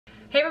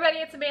Hey everybody,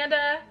 it's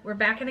Amanda. We're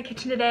back in the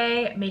kitchen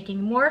today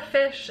making more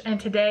fish, and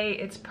today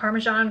it's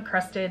Parmesan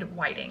crusted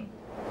whiting.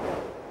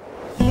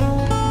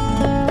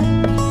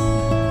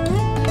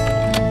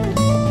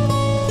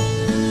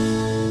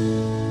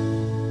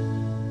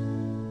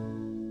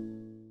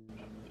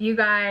 You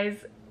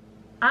guys,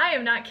 I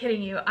am not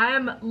kidding you. I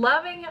am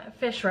loving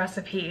fish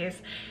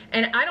recipes,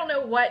 and I don't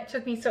know what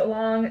took me so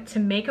long to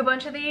make a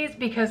bunch of these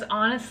because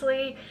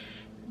honestly,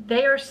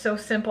 they are so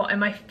simple. And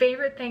my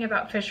favorite thing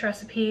about fish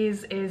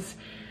recipes is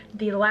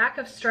the lack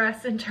of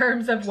stress in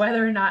terms of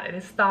whether or not it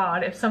is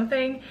thawed. If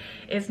something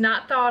is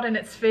not thawed and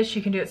it's fish,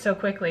 you can do it so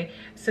quickly.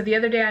 So the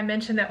other day I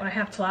mentioned that when I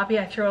have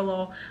tilapia, I throw a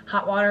little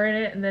hot water in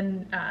it, and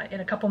then in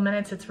a couple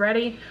minutes it's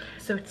ready.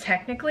 So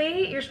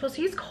technically you're supposed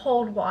to use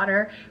cold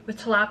water. With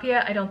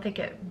tilapia, I don't think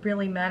it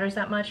really matters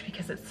that much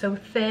because it's so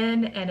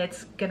thin and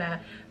it's gonna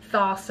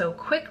thaw so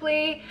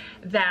quickly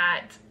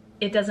that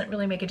it doesn't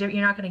really make a difference.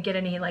 You're not gonna get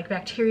any like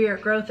bacteria or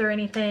growth or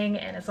anything,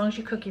 and as long as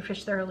you cook your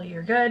fish thoroughly,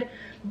 you're good.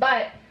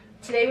 But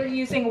today we're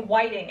using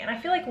whiting, and I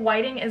feel like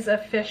whiting is a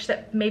fish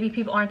that maybe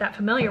people aren't that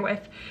familiar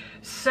with.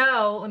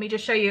 So let me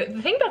just show you. The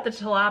thing about the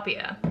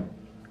tilapia,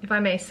 if I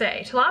may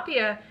say,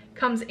 tilapia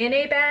comes in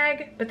a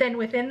bag, but then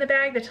within the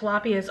bag, the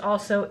tilapia is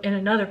also in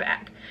another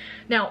bag.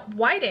 Now,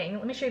 whiting,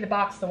 let me show you the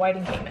box the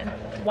whiting came in.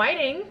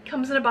 Whiting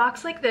comes in a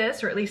box like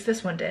this, or at least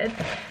this one did,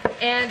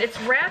 and it's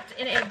wrapped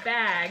in a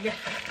bag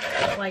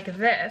like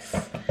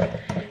this.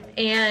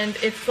 And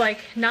it's like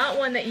not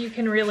one that you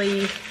can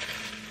really,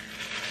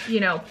 you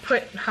know,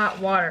 put hot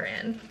water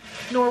in,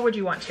 nor would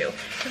you want to.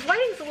 Because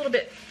whiting's a little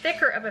bit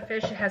thicker of a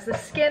fish. It has the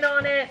skin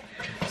on it.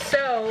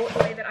 So the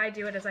way that I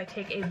do it is I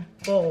take a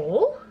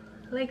bowl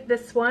like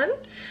this one,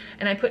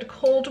 and I put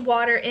cold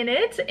water in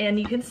it, and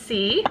you can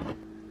see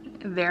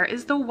there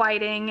is the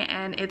whiting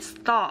and it's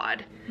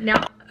thawed.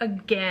 Now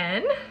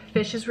again,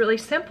 fish is really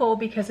simple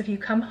because if you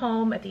come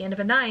home at the end of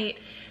a night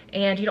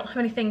and you don't have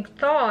anything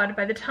thawed,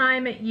 by the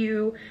time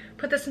you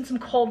put this in some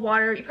cold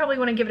water, you probably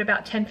want to give it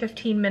about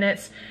 10-15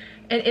 minutes,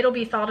 and it'll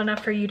be thawed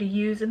enough for you to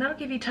use, and that'll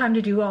give you time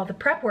to do all the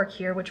prep work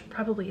here, which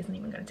probably isn't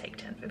even going to take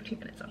 10-15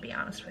 minutes, I'll be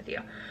honest with you.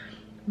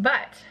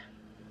 But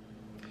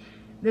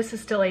this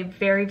is still a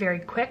very, very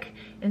quick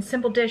and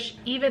simple dish,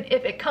 even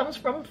if it comes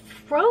from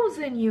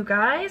frozen, you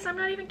guys. I'm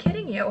not even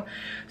kidding you.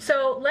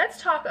 So let's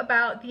talk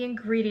about the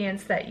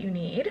ingredients that you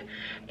need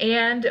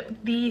and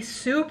the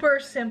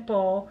super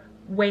simple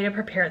way to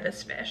prepare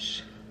this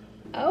fish.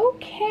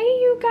 Okay,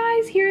 you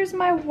guys, here's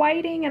my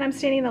whiting, and I'm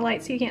standing in the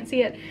light so you can't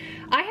see it.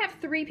 I have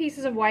 3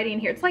 pieces of whiting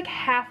here. It's like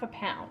half a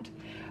pound.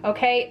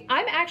 Okay,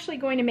 I'm actually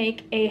going to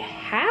make a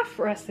half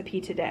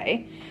recipe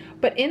today,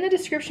 but in the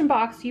description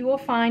box you will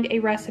find a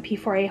recipe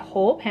for a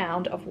whole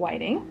pound of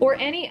whiting or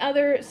any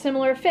other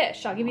similar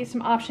fish. I'll give you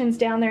some options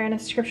down there in the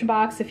description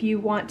box if you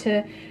want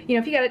to, you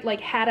know, if you got it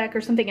like haddock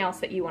or something else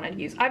that you want to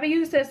use. I've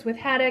used this with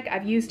haddock,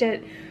 I've used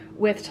it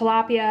with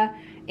tilapia,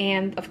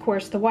 and of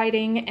course the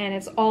whiting, and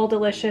it's all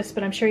delicious,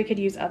 but I'm sure you could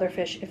use other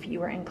fish if you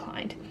were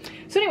inclined.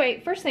 So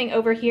anyway, first thing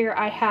over here,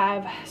 I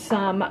have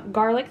some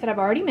garlic that I've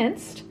already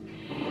minced,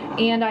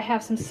 and I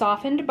have some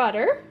softened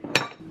butter,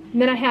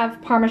 and then I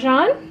have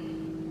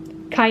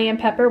Parmesan, cayenne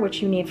pepper,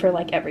 which you need for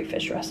like every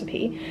fish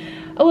recipe,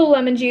 a little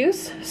lemon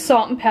juice,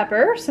 salt and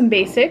pepper, some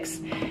basics,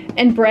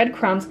 and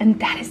breadcrumbs, and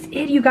that is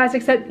it, you guys,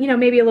 except, you know,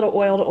 maybe a little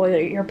oil to oil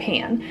your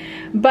pan.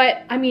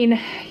 But I mean,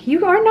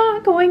 you are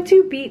not going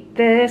to beat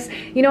this.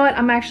 You know what,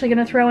 I'm actually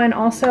gonna throw in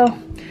also,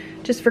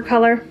 just for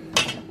color,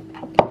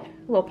 a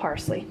little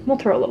parsley. We'll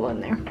throw a little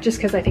in there just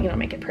because I think it'll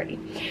make it pretty.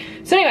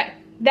 So anyway,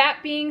 that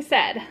being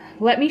said,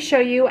 let me show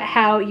you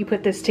how you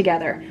put this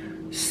together.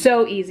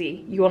 So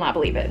easy, you will not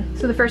believe it.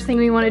 So the first thing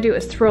we want to do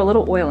is throw a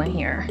little oil in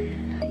here.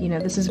 You know,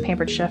 this is a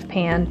Pampered Chef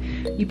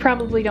pan. You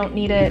probably don't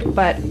need it,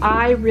 but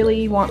I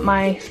really want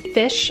my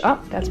fish,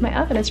 oh, that's my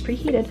oven, it's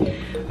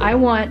preheated. I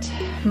want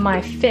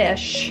my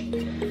fish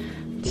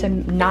to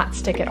not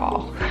stick at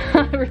all.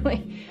 I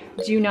really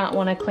do not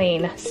want to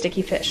clean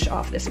sticky fish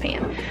off this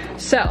pan.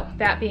 So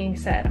that being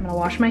said, I'm gonna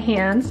wash my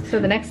hands. So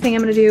the next thing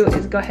I'm gonna do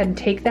is go ahead and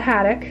take the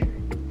haddock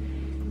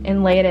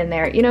and lay it in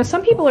there. You know,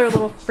 some people are a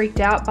little freaked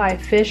out by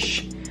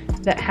fish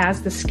that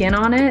has the skin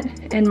on it.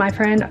 And my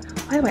friend,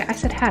 by the way, I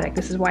said haddock,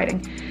 this is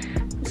whiting.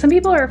 Some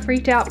people are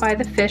freaked out by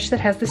the fish that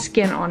has the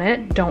skin on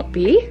it. Don't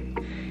be.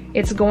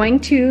 It's going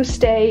to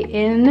stay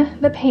in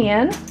the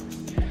pan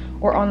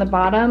or on the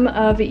bottom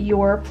of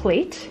your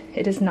plate.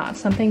 It is not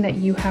something that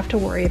you have to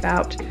worry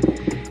about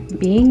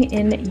being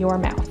in your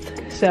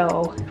mouth.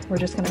 So we're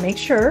just gonna make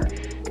sure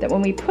that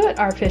when we put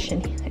our fish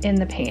in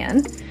the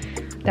pan,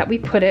 that we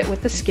put it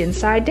with the skin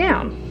side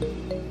down.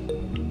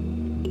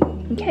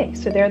 Okay,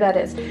 so there that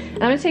is. And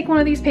I'm gonna take one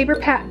of these paper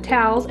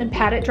towels and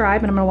pat it dry,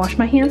 but I'm gonna wash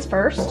my hands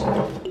first.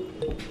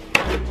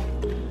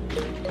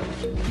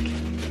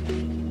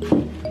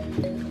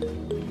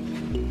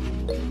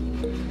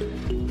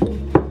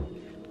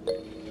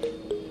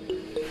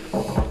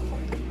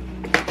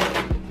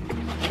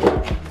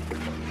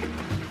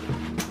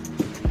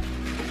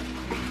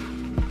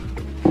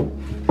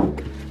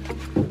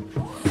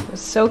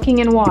 Soaking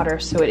in water,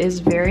 so it is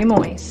very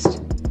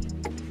moist.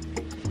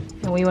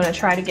 And we want to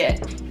try to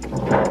get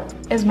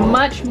as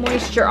much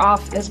moisture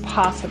off as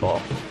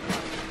possible.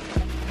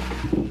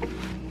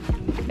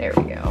 There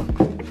we go.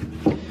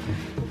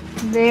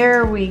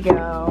 There we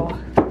go.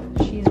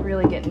 She's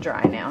really getting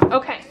dry now.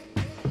 Okay,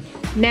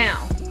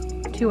 now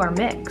to our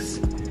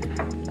mix.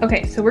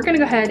 Okay, so we're gonna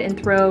go ahead and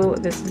throw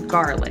this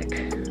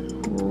garlic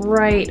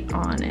right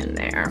on in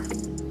there.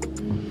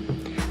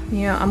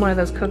 You know, I'm one of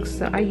those cooks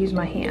that I use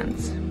my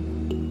hands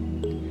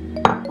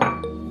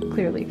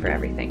clearly for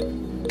everything.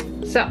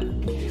 So,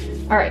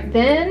 all right,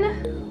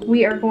 then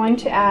we are going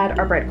to add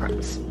our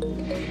breadcrumbs.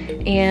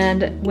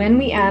 And when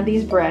we add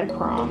these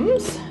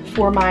breadcrumbs,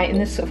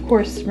 and this of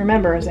course,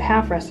 remember, is a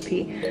half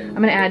recipe, I'm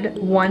gonna add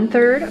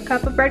 1/3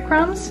 cup of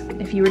breadcrumbs.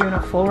 If you were doing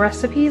a full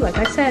recipe, like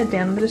I said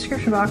down in the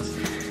description box,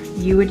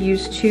 you would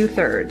use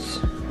 2/3,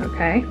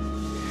 okay?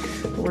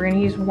 But we're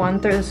gonna use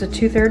 1/3, this is a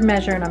 2/3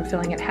 measure, and I'm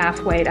filling it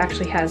halfway. It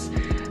actually has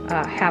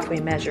a halfway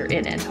measure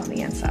in it on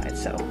the inside.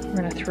 So we're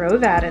gonna throw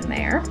that in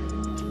there.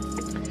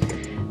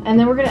 And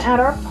then we're gonna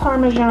add our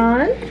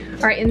Parmesan.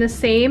 All right, in the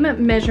same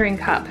measuring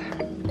cup.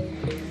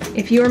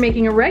 If you are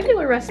making a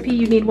regular recipe,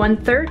 you need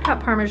 1/3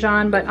 cup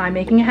Parmesan, but I'm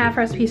making a half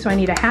recipe, so I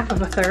need a half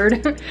of a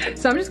third.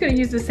 So I'm just gonna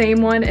use the same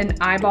one and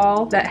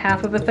eyeball that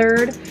half of a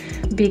third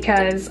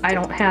because I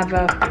don't have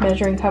a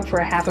measuring cup for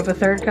a half of a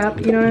third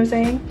cup, you know what I'm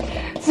saying?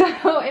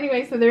 So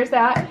anyway, so there's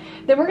that.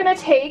 Then we're gonna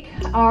take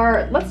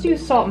our, let's do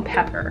salt and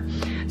pepper.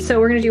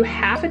 So we're gonna do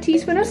half a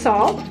teaspoon of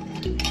salt.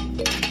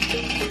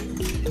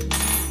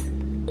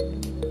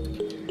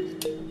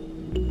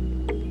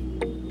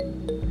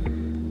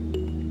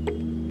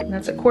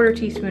 That's a 1/4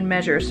 teaspoon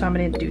measure, so I'm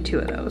gonna do 2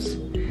 of those.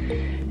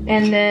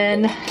 And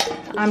then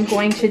I'm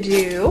going to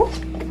do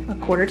a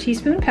 1/4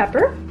 teaspoon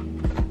pepper.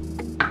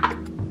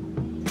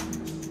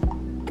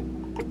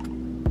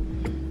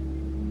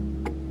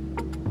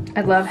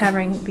 I love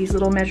having these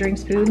little measuring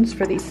spoons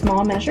for these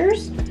small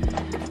measures.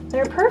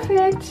 They're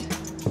perfect.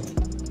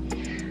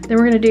 Then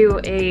we're gonna do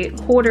a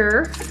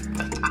 1/4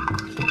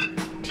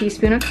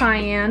 teaspoon of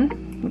cayenne,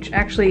 which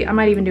actually I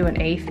might even do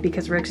 1/8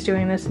 because Rick's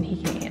doing this and he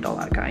can't handle a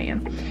lot of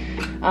cayenne.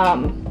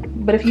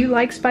 But if you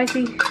like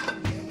spicy,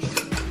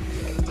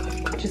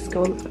 just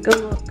go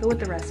with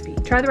the recipe.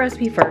 Try the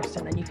recipe first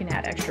and then you can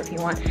add extra if you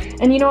want.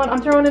 And you know what,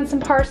 I'm throwing in some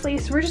parsley,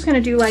 so we're just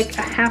gonna do like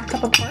a half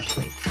cup of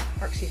parsley.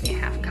 Or excuse me, a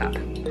half cup.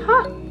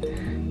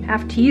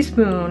 Half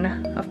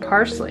teaspoon of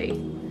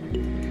parsley.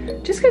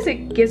 Just because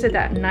it gives it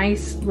that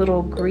nice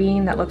little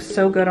green that looks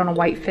so good on a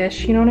white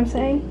fish, you know what I'm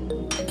saying?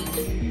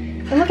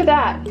 And look at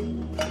that.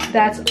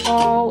 That's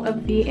all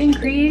of the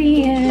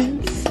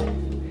ingredients.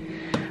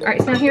 All right,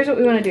 so now here's what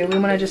we wanna do. We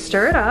wanna just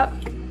stir it up.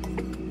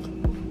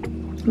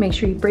 Make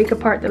sure you break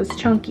apart those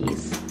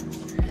chunkies.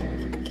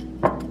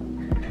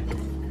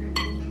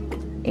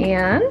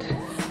 And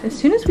as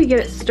soon as we get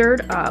it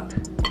stirred up,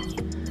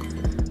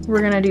 we're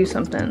gonna do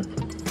something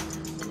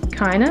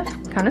kind of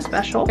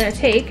special. I'm gonna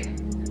take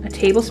a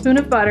tablespoon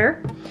of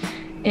butter,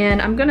 and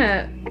I'm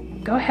gonna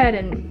go ahead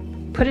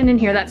and put it in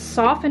here. That's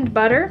softened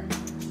butter,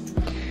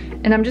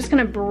 and I'm just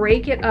gonna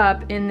break it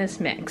up in this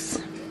mix.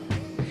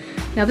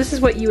 Now this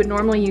is what you would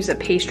normally use a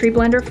pastry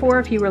blender for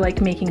if you were like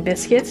making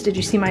biscuits. Did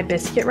you see my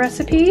biscuit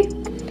recipe?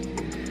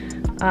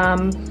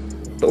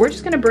 But we're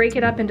just gonna break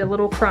it up into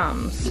little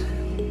crumbs.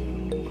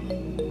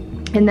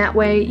 And that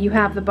way you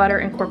have the butter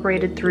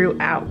incorporated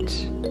throughout.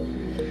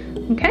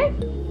 Okay?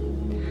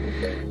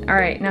 All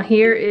right, now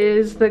here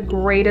is the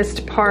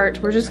greatest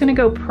part. We're just gonna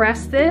go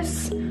press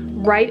this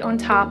right on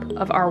top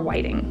of our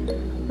whiting.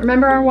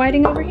 Remember our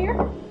whiting over here?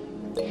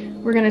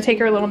 We're gonna take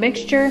our little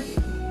mixture.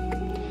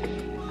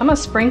 I'm gonna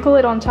sprinkle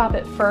it on top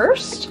at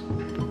first.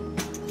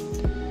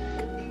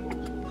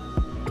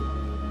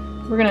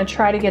 We're gonna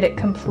try to get it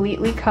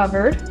completely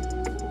covered.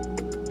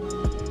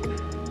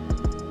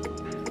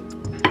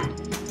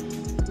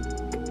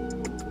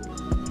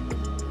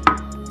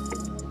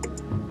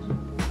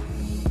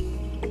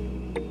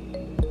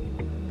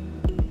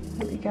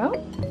 There we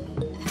go.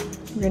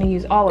 We're gonna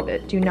use all of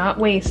it. Do not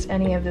waste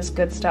any of this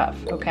good stuff,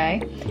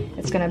 okay?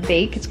 It's gonna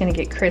bake, it's gonna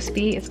get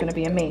crispy, it's gonna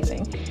be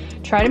amazing.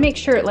 Try to make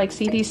sure, like,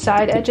 see these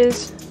side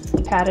edges?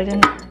 Pat it in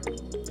there.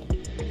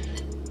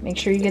 Make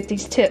sure you get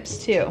these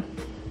tips too,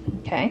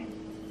 okay?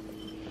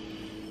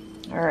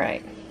 All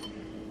right.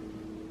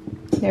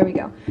 There we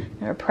go.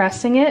 Now we're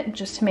pressing it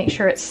just to make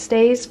sure it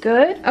stays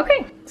good.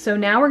 Okay, so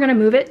now we're gonna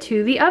move it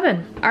to the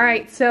oven. All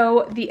right,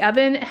 so the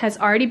oven has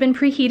already been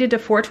preheated to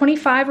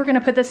 425. We're gonna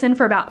put this in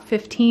for about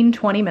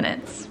 15-20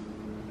 minutes.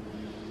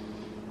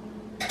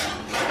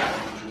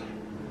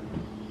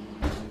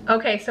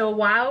 Okay, so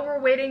while we're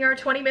waiting our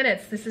 20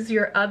 minutes, this is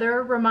your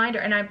other reminder,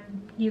 and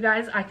you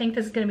guys, I think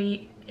this is gonna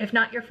be, if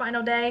not your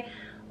final day,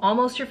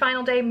 almost your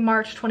final day.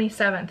 March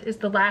 27th is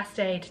the last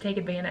day to take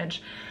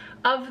advantage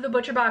of the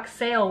Butcher Box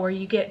sale, where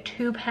you get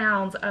 2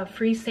 pounds of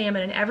free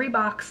salmon in every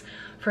box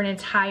for an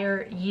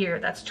entire year.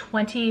 That's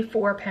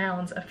 24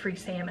 pounds of free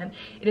salmon.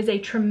 It is a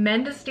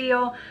tremendous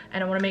deal,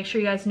 and I wanna make sure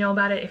you guys know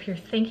about it. If you're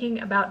thinking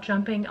about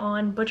jumping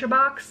on Butcher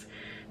Box,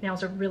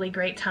 now's a really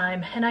great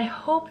time. And I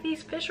hope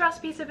these fish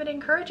recipes have been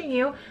encouraging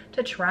you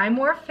to try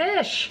more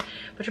fish.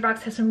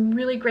 ButcherBox has some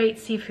really great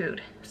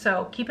seafood,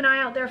 so keep an eye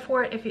out there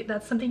for it if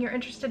that's something you're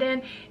interested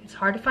in. It's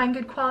hard to find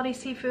good quality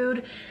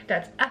seafood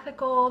that's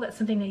ethical, that's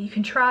something that you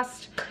can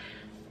trust,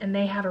 and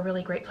they have a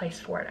really great place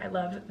for it. I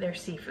love their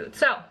seafood.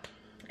 So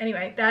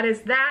anyway, that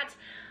is that.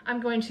 I'm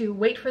going to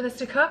wait for this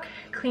to cook,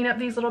 clean up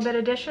these little bit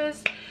of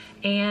dishes,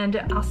 and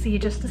I'll see you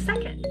just a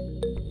second.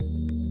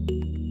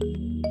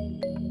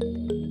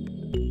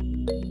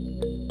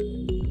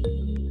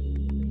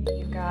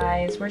 You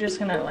guys, we're just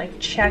gonna like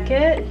check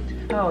it.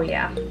 Oh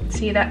yeah,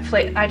 see that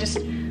flake? I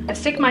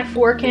stick my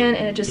fork in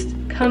and it just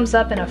comes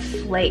up in a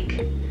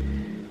flake.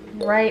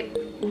 Right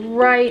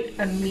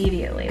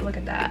immediately. Look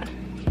at that.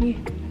 You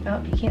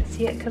can't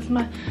see it because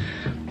my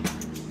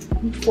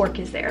fork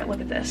is there. Look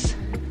at this.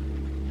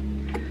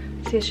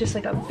 See, it's just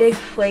like a big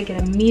flake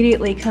and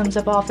immediately comes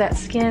up off that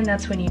skin.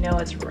 That's when you know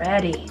it's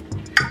ready.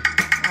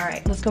 All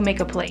right, let's go make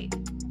a plate.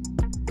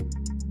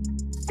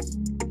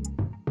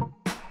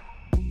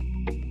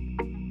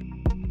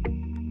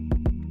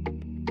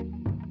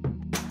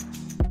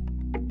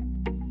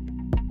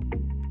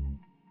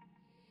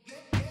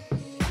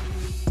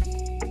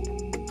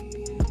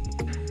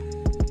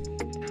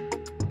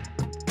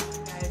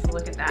 Guys,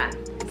 look at that.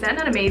 Is that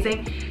not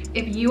amazing?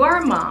 If you are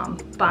a mom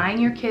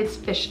buying your kids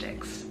fish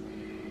sticks,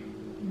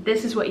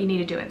 this is what you need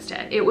to do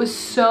instead. It was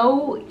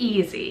so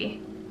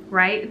easy,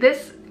 right?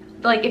 This,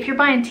 like if you're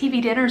buying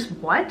TV dinners,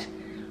 what?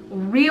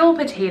 Real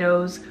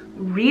potatoes,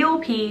 real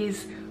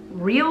peas,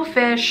 real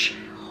fish,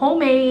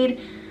 homemade.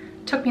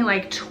 Took me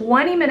like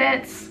 20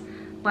 minutes,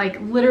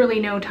 like literally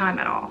no time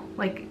at all.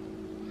 Like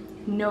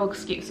no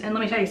excuse. And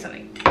let me tell you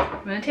something.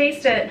 I'm gonna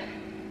taste it.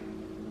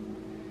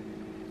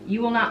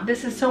 You will not,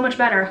 this is so much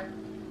better.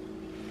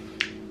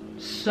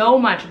 So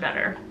much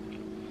better.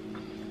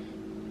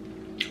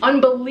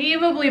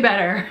 Unbelievably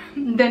better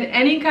than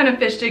any kind of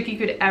fish stick you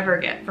could ever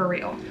get, for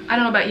real. I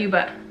don't know about you,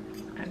 but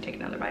I'm gonna take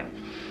another bite.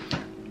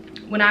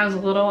 When I was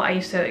little, I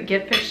used to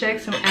get fish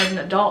sticks, and as an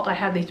adult, I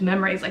had these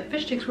memories like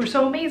fish sticks were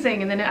so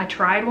amazing, and then I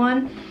tried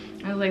one.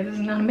 I was like, this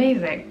is not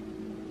amazing.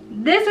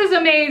 This is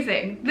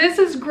amazing. This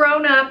is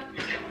grown-up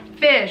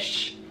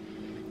fish,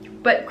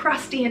 but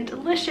crusty and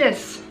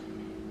delicious.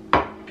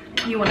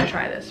 You wanna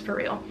try this, for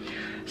real.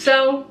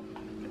 So,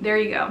 there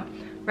you go.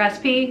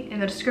 Recipe in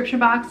the description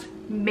box.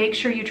 Make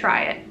sure you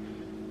try it.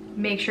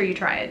 Make sure you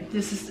try it.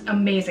 This is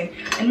amazing.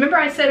 And remember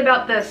I said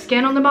about the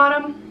skin on the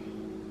bottom?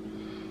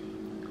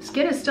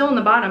 Skin is still on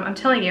the bottom, I'm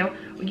telling you.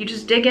 You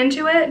just dig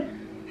into it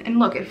and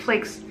look, it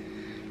flakes.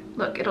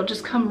 Look, it'll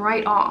just come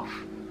right off.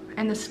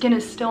 And the skin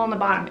is still on the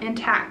bottom,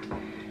 intact.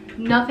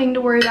 Nothing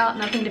to worry about,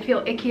 nothing to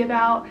feel icky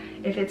about.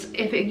 If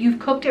you've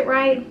cooked it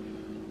right,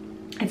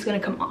 it's gonna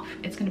come off.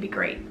 It's gonna be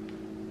great.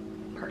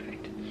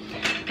 Perfect.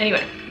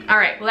 Anyway, all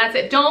right, well that's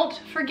it. Don't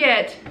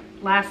forget,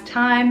 last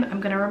time, I'm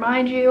gonna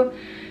remind you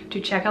to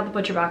check out the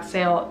ButcherBox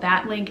sale.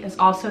 That link is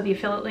also, the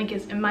affiliate link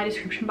is in my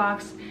description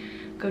box.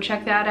 Go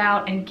check that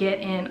out and get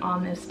in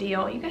on this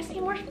deal. You guys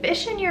need more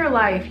fish in your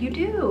life, you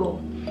do.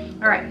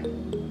 All right,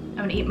 I'm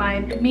gonna eat my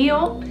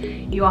meal.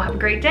 You all have a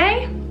great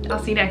day.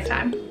 I'll see you next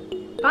time.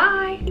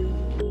 Bye.